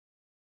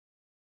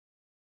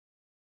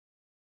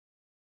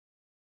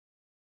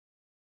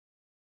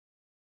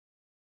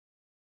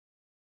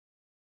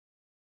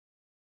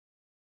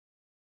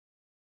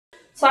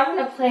So I'm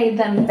going to play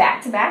them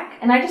back to back,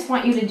 and I just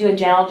want you to do a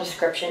general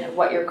description of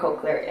what your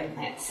cochlear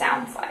implant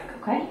sounds like,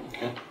 okay?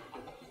 Okay.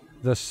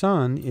 The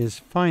sun is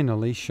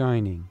finally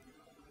shining.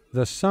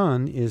 The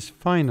sun is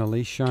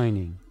finally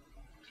shining.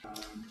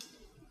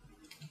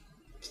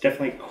 It's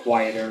definitely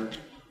quieter,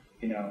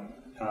 you know.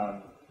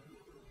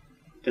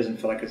 Doesn't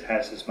feel like it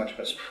has as much of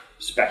a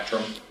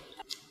spectrum.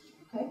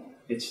 Okay.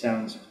 It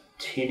sounds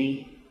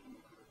tinny,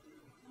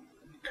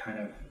 kind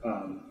of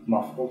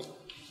muffled.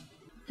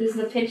 Does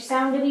the pitch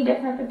sound any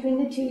different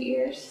between the two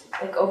ears?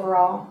 Like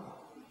overall?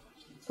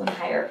 Is one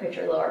higher pitch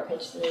or lower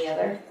pitch than the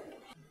other?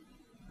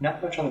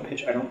 Not much on the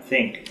pitch, I don't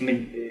think. I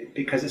mean,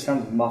 because it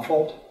sounds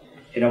muffled,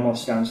 it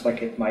almost sounds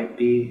like it might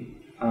be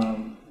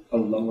a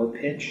lower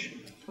pitch,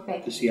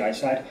 Okay. the CI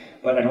side,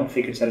 but I don't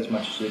think it's that as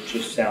much as it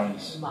just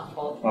sounds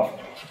Muffled. muffled.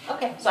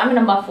 Okay, so I'm going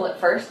to muffle it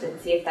first and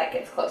see if that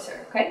gets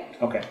closer, okay?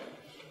 Okay.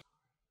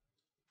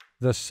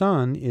 The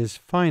sun is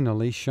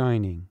finally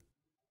shining.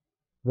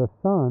 The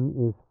sun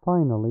is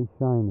finally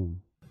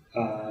shining.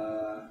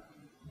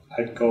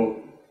 I'd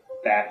go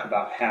back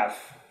about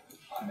half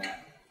on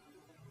that.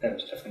 That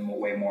was definitely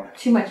way more.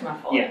 Too much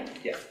muffled. Yeah,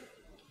 yeah.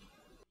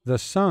 The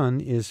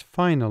sun is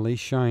finally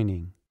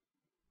shining.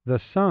 The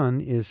sun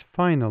is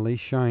finally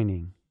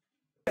shining.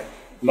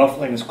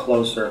 Muffling is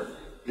closer.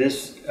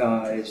 This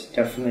is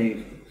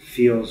definitely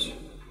feels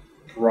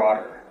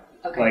broader.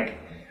 Okay. Like,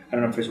 I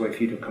don't know if there's a way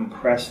for you to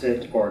compress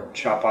it or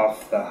chop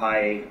off the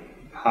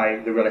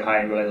the really high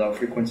and really low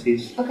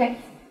frequencies. Okay.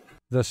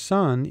 The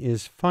sun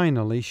is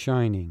finally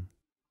shining.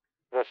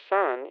 The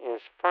sun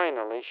is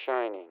finally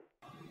shining.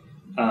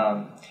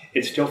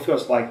 It still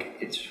feels like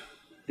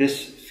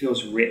this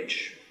feels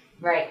rich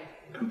Right.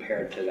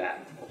 compared to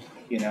that.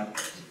 You know,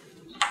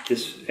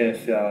 this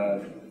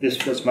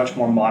feels much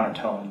more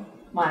monotone.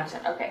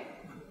 Monotone, okay.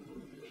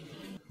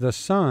 The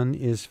sun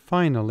is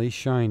finally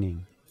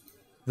shining.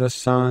 The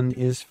sun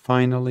is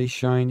finally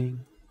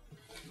shining.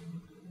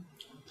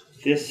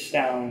 This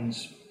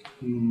sounds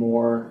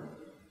more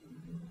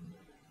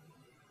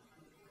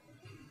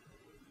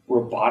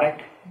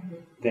robotic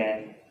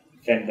than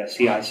the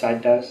CI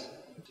side does.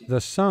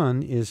 The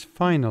sun is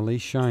finally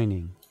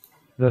shining.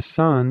 The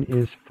sun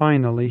is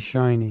finally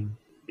shining.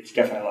 It's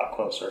definitely a lot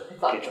closer.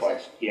 It's a lot closer.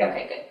 Twice. Yeah.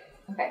 Okay,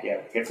 good. Okay.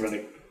 Yeah, get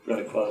really,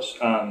 really close.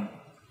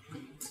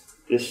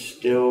 This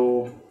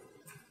still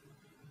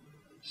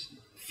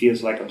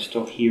feels like I'm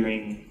still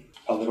hearing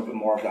a little bit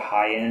more of the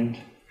high end.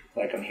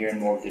 Like I'm hearing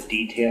more of the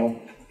detail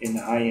in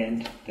the high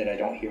end that I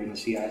don't hear in the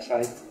CI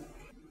side.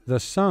 The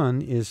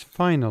sun is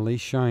finally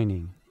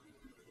shining.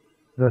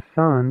 The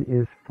sun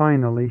is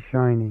finally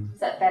shining.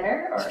 Is that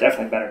better? Or? It's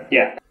definitely better.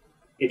 Yeah.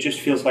 It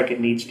just feels like it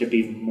needs to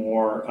be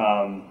more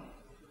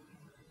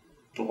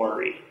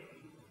blurry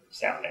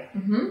sounding.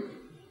 Mm-hmm.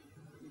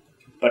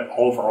 But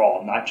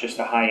overall, not just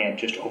the high end,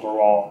 just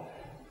overall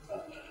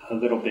a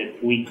little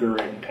bit weaker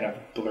and kind of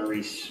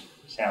blurry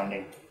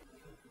sounding.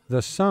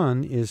 The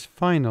sun is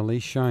finally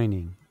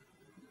shining.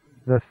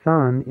 The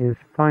sun is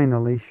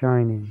finally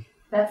shining.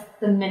 That's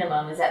the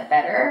minimum. Is that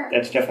better?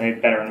 That's definitely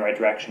better in the right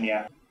direction,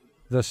 yeah.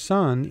 The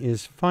sun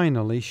is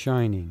finally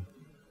shining.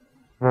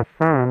 The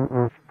sun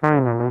is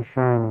finally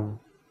shining.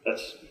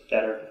 That's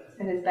better.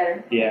 It is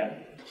better. Yeah.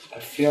 I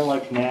feel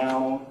like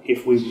now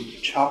if we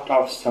chopped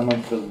off some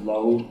of the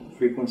low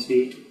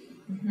frequency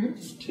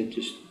to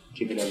just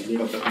give it a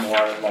little bit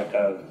more like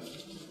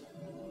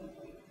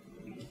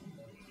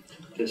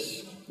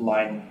this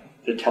line,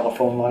 the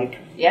telephone like.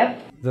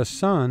 Yep. The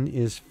sun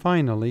is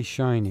finally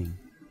shining.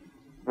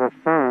 The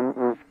sun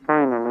is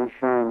finally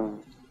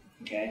shining.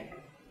 Okay.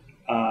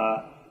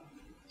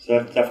 So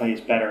that definitely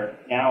is better.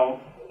 Now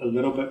a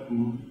little bit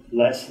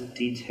less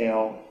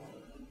detail,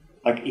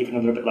 like even a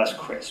little bit less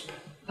crisp.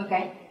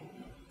 Okay.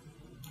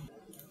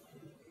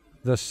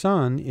 The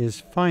sun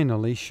is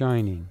finally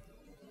shining.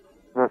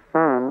 The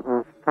sun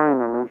is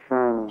finally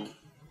shining.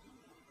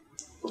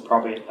 We're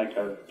probably at like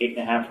a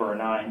 8.5 or a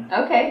 9.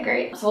 Okay,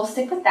 great. So we'll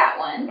stick with that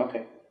one.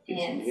 Okay.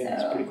 And yeah,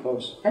 so it's pretty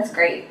close. That's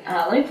great.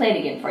 Let me play it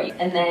again for you.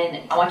 And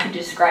then I want you to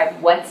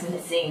describe what's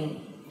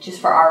missing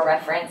just for our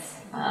reference.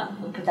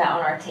 We'll put that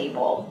on our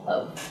table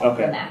of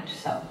the match.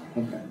 So.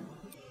 Okay.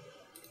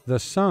 The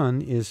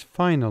sun is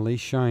finally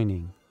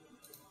shining.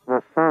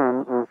 The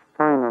sun is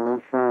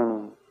finally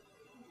shining.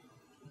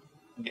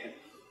 Okay.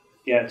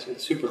 Yeah,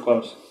 it's super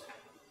close.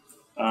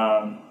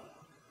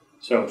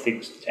 So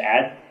things to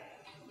add?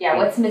 Yeah,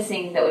 what's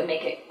missing that would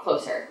make it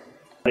closer?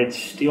 It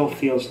still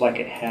feels like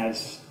it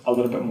has a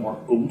little bit more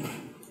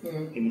oomph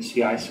in the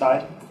CI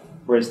side,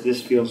 whereas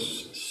this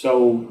feels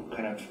so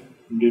kind of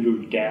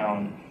neutered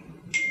down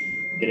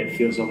that it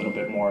feels a little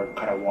bit more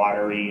kind of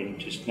watery and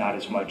just not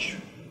as much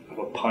of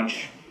a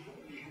punch.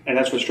 And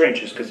that's what's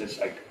strange, is because it's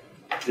like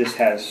this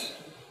has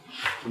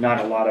not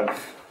a lot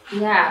of...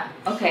 Yeah,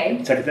 okay.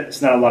 It's like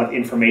it's not a lot of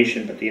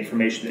information, but the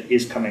information that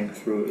is coming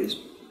through is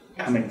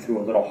coming through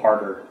a little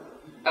harder.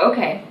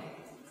 Okay.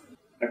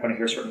 Like when I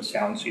hear certain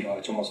sounds, you know,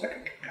 it's almost like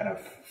I kind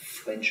of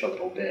flinch a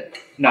little bit.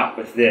 Not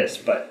with this,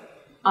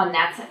 but On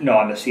that side? No,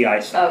 on the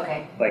CI side. Oh,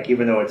 okay. Like,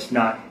 even though it's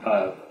not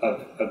a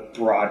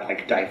broad,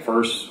 like,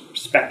 diverse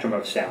spectrum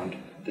of sound,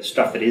 the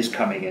stuff that is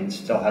coming in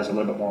still has a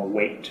little bit more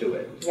weight to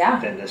it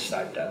than this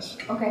side does.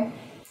 Okay.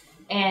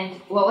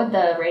 And what would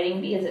the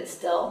rating be? Is it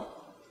still,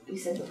 you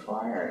said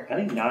before? Or? I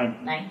think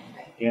 9. 9?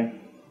 Okay. Yeah.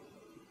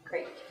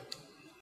 Great.